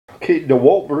Okay,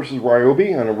 Dewalt versus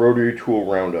Ryobi on a rotary tool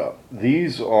Roundup.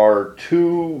 These are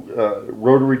two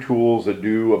rotary tools that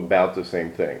do about the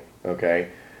same thing. Okay,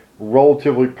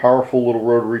 relatively powerful little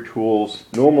rotary tools.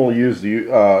 Normally used to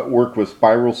work with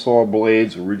spiral saw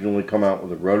blades. Originally come out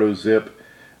with a Roto-zip.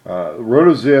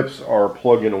 Roto-zips are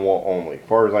plug-in and wall only. As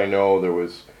far as I know, there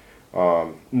was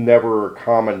never a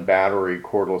common battery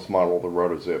cordless model of the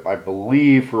Roto-zip. I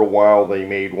believe for a while they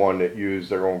made one that used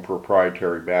their own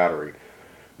proprietary battery.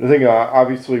 The thing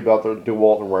obviously about the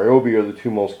Dewalt and Ryobi are the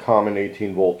two most common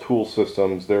 18-volt tool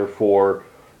systems. Therefore,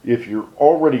 if you're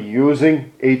already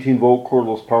using 18-volt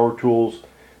cordless power tools,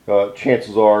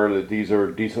 chances are that these are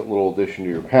a decent little addition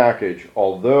to your package,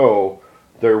 although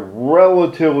they're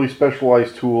relatively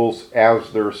specialized tools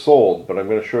as they're sold. But I'm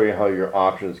going to show you how your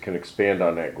options can expand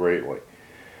on that greatly.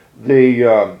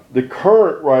 The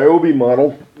current Ryobi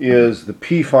model is the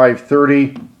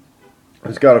P530.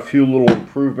 It's got a few little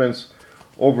improvements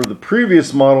over the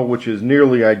previous model, which is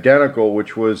nearly identical,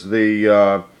 which was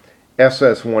the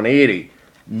SS180.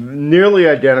 Nearly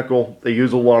identical. They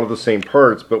use a lot of the same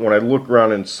parts, but when I look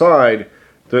around inside,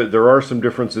 there are some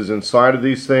differences inside of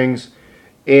these things.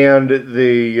 And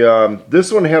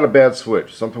this one had a bad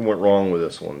switch. Something went wrong with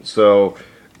this one. So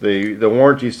the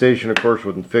warranty station, of course,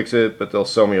 wouldn't fix it, but they'll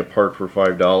sell me a part for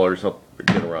 $5. I'll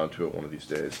get around to it one of these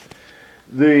days.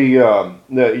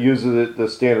 That uses the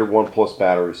standard 1+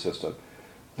 battery system.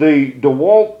 The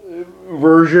DeWalt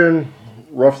version,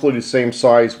 roughly the same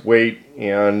size, weight,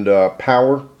 and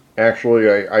power.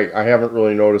 Actually, I haven't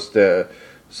really noticed a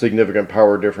significant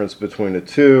power difference between the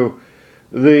two.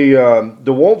 The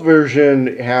DeWalt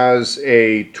version has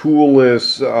a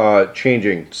toolless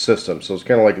changing system, so it's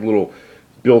kind of like a little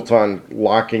built-on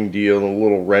locking deal, and a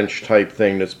little wrench type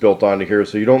thing that's built onto here,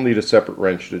 so you don't need a separate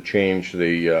wrench to change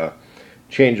the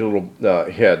little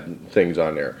head things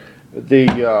on there. The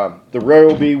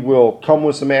Ryobi will come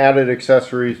with some added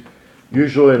accessories.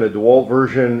 Usually in a DeWalt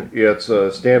version, it's a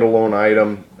standalone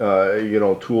item,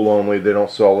 tool only. They don't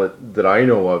sell it, that I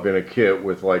know of, in a kit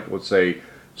with, like, let's say,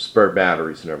 spare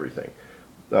batteries and everything.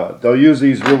 They'll use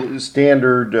these really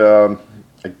standard,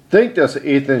 I think that's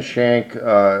 1/8" shank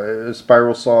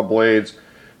spiral saw blades.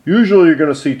 Usually you're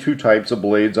going to see two types of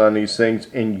blades on these things,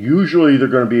 and usually they're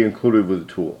going to be included with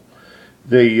the tool.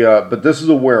 But this is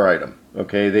a wear item.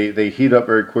 Okay, they heat up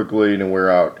very quickly and wear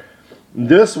out.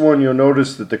 This one, you'll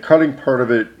notice that the cutting part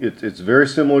of it's very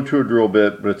similar to a drill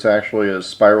bit, but it's actually a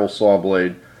spiral saw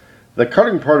blade. The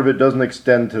cutting part of it doesn't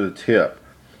extend to the tip.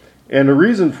 And the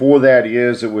reason for that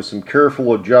is, it was some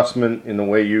careful adjustment in the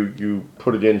way you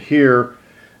put it in here,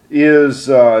 is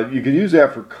you could use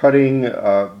that for cutting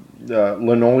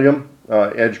linoleum,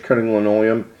 edge cutting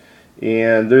linoleum.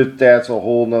 And that's a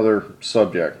whole nother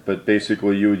subject, but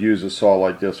basically you would use a saw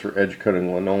like this for edge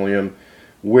cutting linoleum,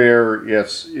 where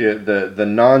the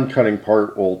non-cutting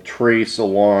part will trace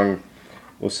along,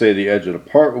 let's say, the edge of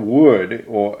the wood,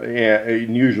 or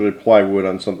usually plywood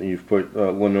on something you've put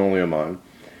linoleum on,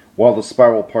 while the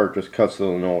spiral part just cuts the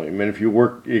linoleum. And if you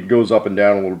work, it goes up and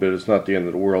down a little bit. It's not the end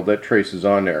of the world. That traces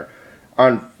on there.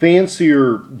 On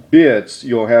fancier bits,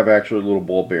 you'll have actually a little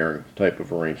ball bearing type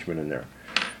of arrangement in there.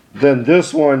 Then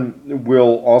this one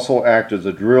will also act as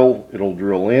a drill. It'll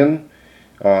drill in,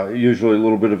 usually a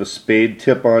little bit of a spade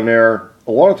tip on there.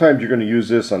 A lot of times you're going to use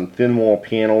this on thin wall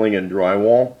paneling and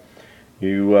drywall.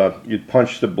 You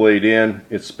punch the blade in,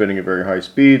 it's spinning at very high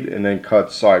speed, and then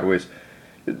cut sideways.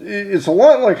 It's a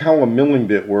lot like how a milling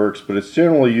bit works, but it's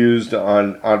generally used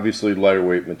on obviously lighter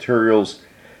weight materials.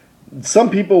 Some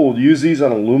people will use these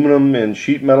on aluminum and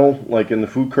sheet metal, like in the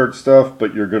food cart stuff,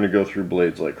 but you're going to go through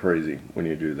blades like crazy when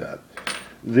you do that.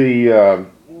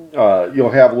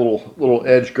 You'll have little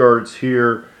edge guards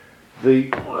here. The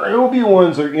Ryobi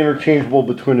ones are interchangeable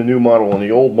between the new model and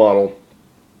the old model.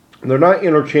 They're not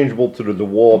interchangeable to the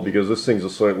DeWalt because this thing's a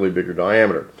slightly bigger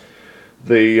diameter.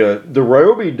 The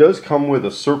Ryobi does come with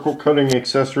a circle cutting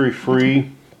accessory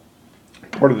free,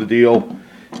 part of the deal,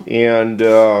 and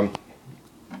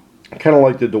kind of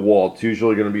like the DeWalt, it's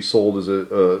usually going to be sold as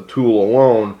a tool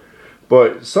alone.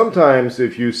 But sometimes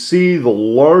if you see the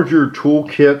larger tool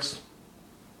kits,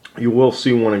 you will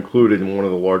see one included in one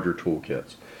of the larger tool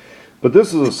kits. But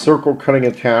this is a circle cutting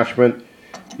attachment.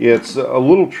 It's a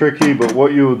little tricky, but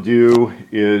what you would do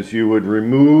is you would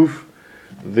remove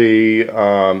the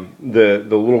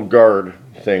little guard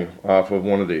thing off of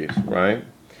one of these, right?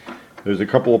 There's a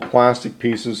couple of plastic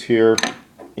pieces here,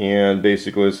 and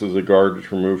basically this is a guard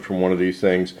that's removed from one of these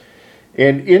things.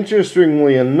 And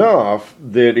interestingly enough,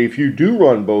 that if you do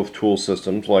run both tool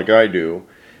systems like I do,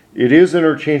 it is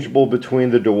interchangeable between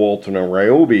the Dewalt and a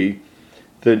Ryobi.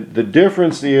 The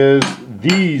difference is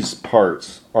these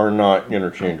parts are not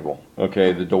interchangeable.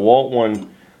 Okay, the Dewalt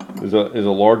one is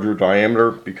a larger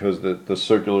diameter because the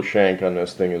circular shank on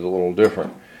this thing is a little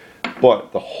different.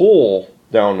 But the hole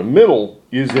down the middle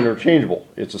is interchangeable.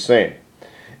 It's the same.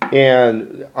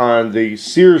 And on the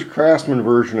Sears Craftsman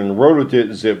version and the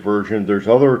Roto-zip version, there's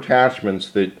other attachments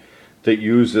that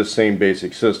use this same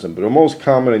basic system. But the most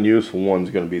common and useful one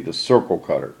is going to be the circle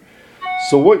cutter.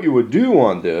 So what you would do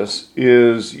on this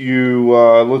is you,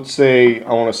 let's say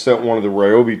I want to set one of the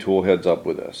Ryobi tool heads up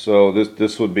with this. So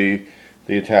this would be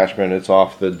the attachment. It's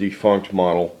off the defunct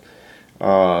model.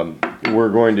 We're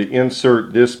going to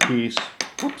insert this piece,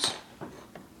 oops,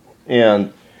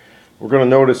 and we're going to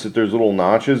notice that there's little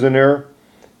notches in there,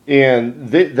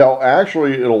 and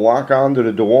it'll lock onto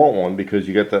the Dewalt one because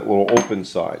you get that little open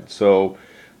side. So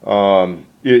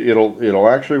it'll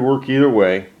actually work either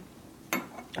way,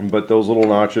 but those little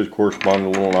notches correspond to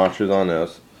little notches on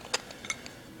this,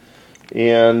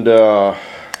 and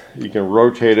you can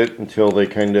rotate it until they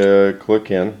kind of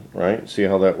click in, right? See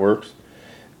how that works?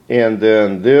 And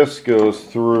then this goes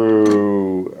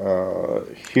through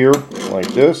here like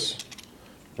this,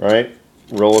 right?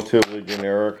 Relatively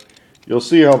generic. You'll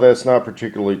see how that's not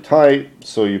particularly tight,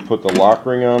 so you put the lock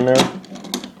ring on there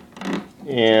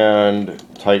and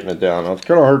tighten it down. Now it's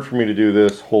kind of hard for me to do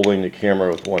this holding the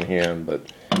camera with one hand, but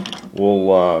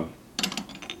we'll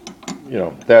you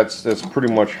know, that's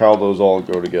pretty much how those all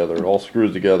go together. It all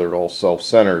screws together, it all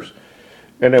self-centers.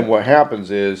 And then what happens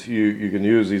is you can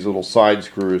use these little side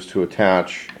screws to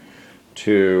attach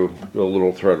to the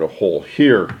little threaded hole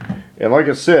here. And like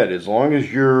I said, as long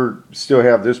as you still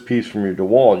have this piece from your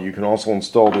Dewalt, you can also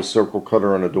install this circle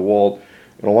cutter on a Dewalt.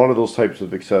 And a lot of those types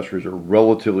of accessories are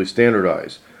relatively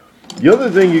standardized. The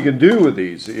other thing you can do with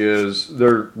these is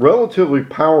they're relatively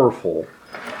powerful.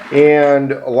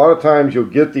 And a lot of times you'll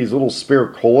get these little spare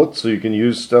cullets, so you can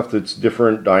use stuff that's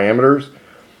different diameters.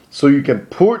 So you can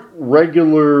put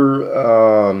regular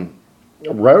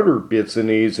router bits in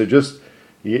these.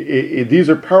 These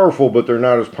are powerful, but they're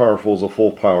not as powerful as a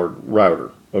full-powered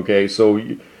router. Okay, so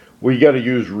we got to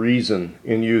use reason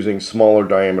in using smaller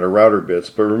diameter router bits.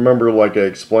 But remember, like I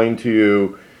explained to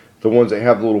you, the ones that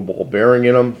have the little ball bearing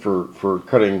in them for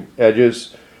cutting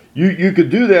edges. You could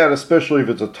do that, especially if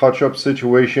it's a touch-up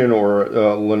situation or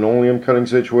a linoleum cutting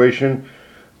situation.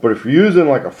 But if you're using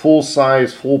like a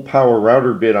full-size, full-power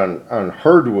router bit on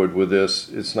hardwood with this,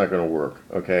 it's not going to work,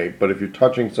 okay? But if you're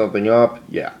touching something up,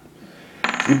 yeah.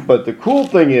 But the cool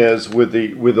thing is, with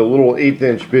the little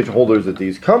 1/8" bit holders that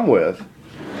these come with,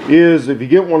 is if you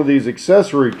get one of these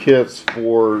accessory kits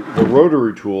for the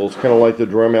rotary tools, kind of like the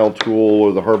Dremel tool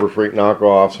or the Harbor Freight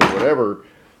knockoffs or whatever,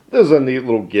 this is a neat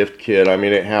little gift kit. I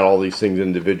mean, it had all these things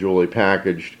individually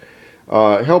packaged.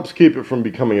 It helps keep it from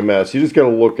becoming a mess. You just got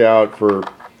to look out for,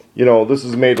 you know, this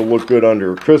is made to look good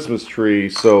under a Christmas tree,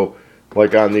 so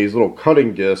like on these little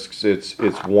cutting discs, it's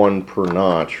one per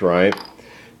notch, right?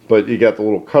 But you got the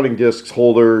little cutting discs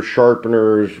holders,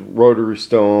 sharpeners, rotary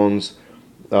stones,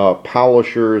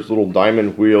 polishers, little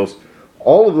diamond wheels.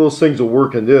 All of those things will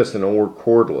work in this, and it'll work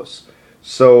cordless.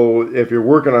 So if you're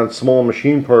working on small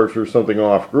machine parts or something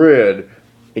off-grid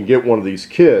and get one of these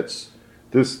kits,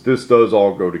 this does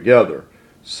all go together.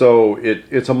 So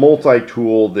it's a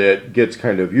multi-tool that gets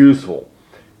kind of useful.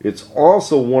 It's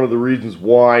also one of the reasons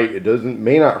why it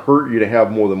may not hurt you to have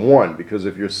more than one, because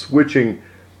if you're switching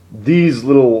these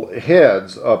little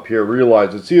heads up here,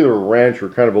 realize it's either a wrench or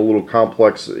kind of a little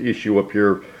complex issue up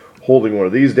here, holding one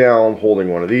of these down, holding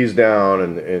one of these down,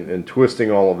 and twisting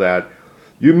all of that.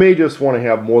 You may just want to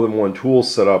have more than one tool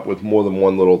set up with more than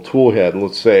one little tool head.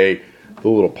 Let's say the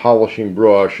little polishing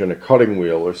brush and a cutting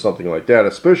wheel or something like that,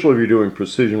 especially if you're doing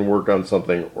precision work on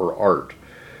something or art.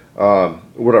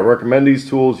 Would I recommend these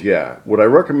tools? Yeah. Would I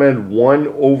recommend one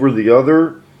over the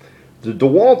other? The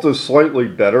Dewalt is slightly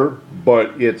better,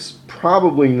 but it's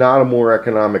probably not a more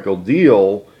economical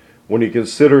deal when you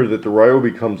consider that the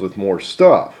Ryobi comes with more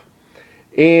stuff.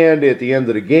 And at the end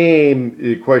of the game,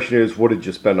 the question is, what did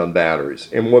you spend on batteries?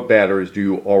 And what batteries do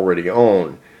you already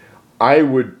own? I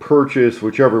would purchase,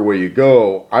 whichever way you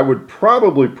go, I would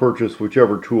probably purchase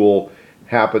whichever tool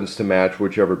happens to match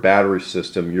whichever battery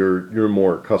system you're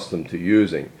more accustomed to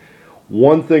using.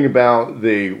 One thing about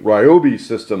the Ryobi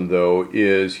system, though,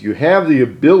 is you have the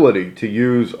ability to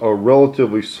use a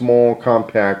relatively small,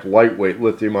 compact, lightweight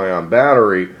lithium-ion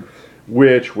battery,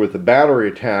 which, with the battery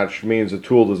attached, means the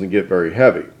tool doesn't get very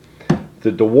heavy.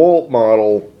 The Dewalt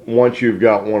model, once you've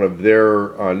got one of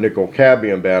their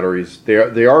nickel-cadmium batteries,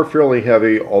 they are fairly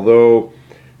heavy, although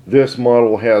this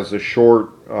model has a short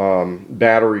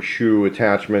battery shoe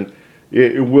attachment.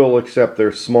 It will accept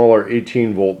their smaller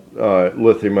 18-volt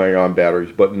lithium-ion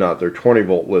batteries, but not their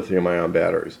 20-volt lithium-ion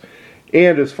batteries.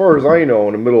 And as far as I know,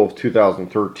 in the middle of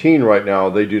 2013 right now,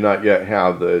 they do not yet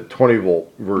have the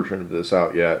 20-volt version of this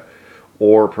out yet.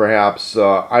 Or perhaps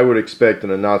I would expect in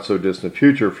a not-so-distant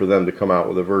future for them to come out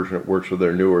with a version that works with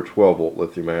their newer 12-volt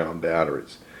lithium-ion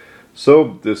batteries.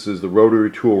 So this is the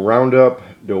Rotary Tool Roundup,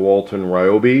 Dewalt and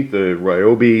Ryobi, the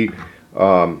Ryobi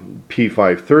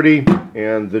P530,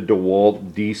 and the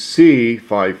Dewalt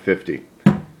DC550.